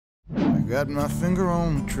got my finger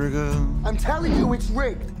on the trigger. I'm telling you, it's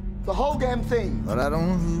rigged. The whole damn thing. But I don't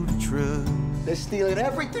know who to trust. They're stealing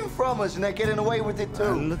everything from us and they're getting away with it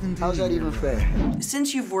too. How's that even fair?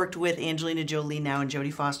 Since you've worked with Angelina Jolie now and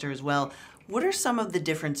Jodie Foster as well, what are some of the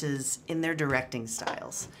differences in their directing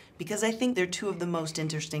styles? Because I think they're two of the most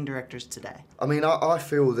interesting directors today. I mean, I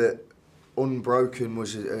feel that Unbroken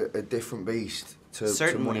was a different beast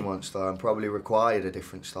to Money Monster and probably required a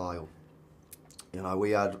different style. You know,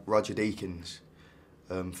 we had Roger Deakins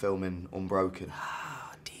filming Unbroken.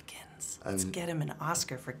 Oh, Deakins. Let's get him an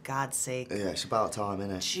Oscar, for God's sake. Yeah, it's about time,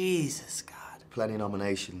 isn't it? Jesus, God. Plenty of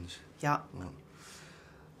nominations. Yeah.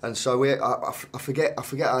 And so I forget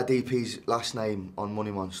our DP's last name on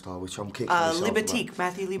Money Monster, which I'm kicking myself Libatique,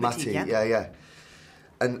 Matthew Libatique, yeah.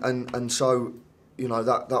 And so, you know,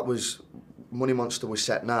 that was, Money Monster was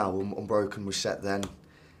set now, Unbroken was set then.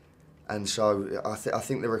 And so I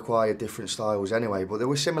think they required different styles anyway, but there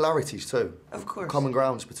were similarities too. Of course. Common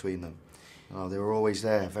grounds between them. You know, they were always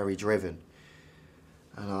there, very driven.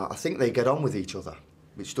 And I think they get on with each other,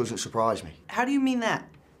 which doesn't surprise me. How do you mean that?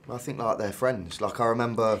 I think like they're friends. Like I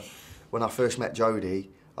remember when I first met Jodie,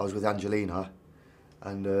 I was with Angelina,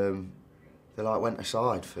 and they like went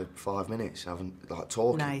aside for 5 minutes, having like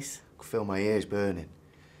talking. Nice. I could feel my ears burning.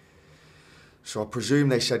 So I presume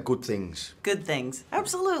they said good things. Good things,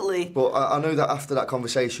 absolutely. But I know that after that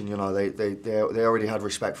conversation, you know, they already had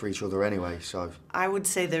respect for each other anyway. So I would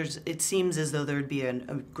say it seems as though there would be a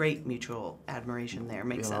great mutual admiration there.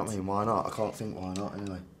 Makes sense. You know what I mean? Why not? I can't think why not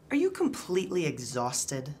anyway. Are you completely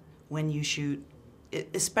exhausted when you shoot,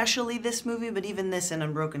 especially this movie, but even this and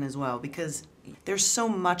Unbroken as well? Because there's so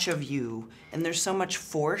much of you, and there's so much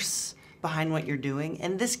force behind what you're doing,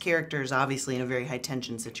 and this character is obviously in a very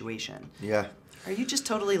high-tension situation. Yeah. Are you just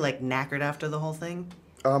totally, like, knackered after the whole thing?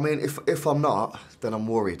 I mean, if I'm not, then I'm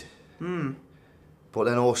worried. But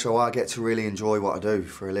then also I get to really enjoy what I do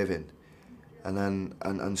for a living.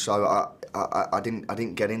 And so I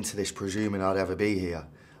didn't get into this presuming I'd ever be here.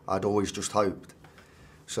 I'd always just hoped.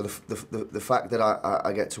 So the fact that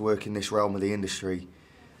I get to work in this realm of the industry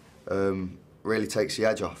really takes the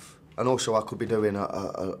edge off. And also I could be doing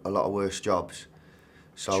a lot of worse jobs.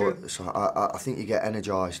 So I think you get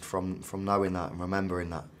energised from knowing that and remembering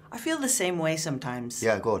that. I feel the same way sometimes.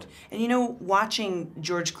 Yeah, good. And you know, watching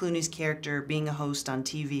George Clooney's character being a host on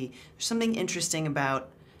TV, there's something interesting about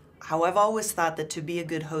how I've always thought that to be a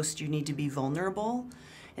good host you need to be vulnerable.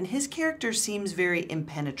 And his character seems very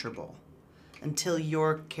impenetrable until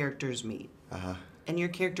your characters meet. And your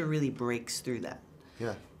character really breaks through that.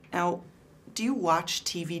 Yeah. Now, do you watch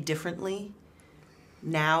TV differently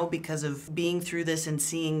now because of being through this and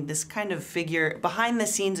seeing this kind of figure behind the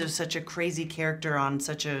scenes of such a crazy character on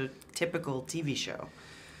such a typical TV show?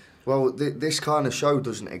 Well, this kind of show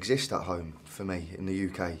doesn't exist at home for me in the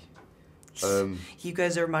UK. You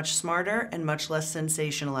guys are much smarter and much less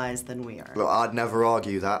sensationalized than we are. Look, I'd never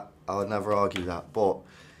argue that. I would never argue that. But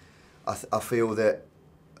I feel that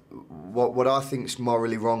what I think's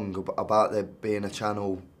morally wrong about there being a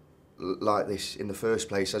channel like this in the first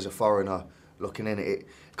place, as a foreigner looking in it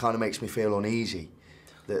kind of makes me feel uneasy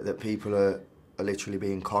that people are literally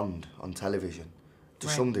being conned on television to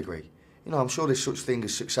some degree. You know, I'm sure there's such thing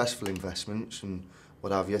as successful investments and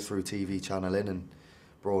what have you through TV channeling and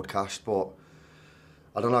broadcast, but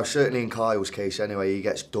I don't know, certainly in Kyle's case anyway, he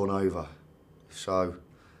gets done over. So,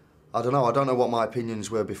 I don't know what my opinions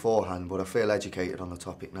were beforehand, but I feel educated on the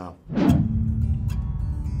topic now.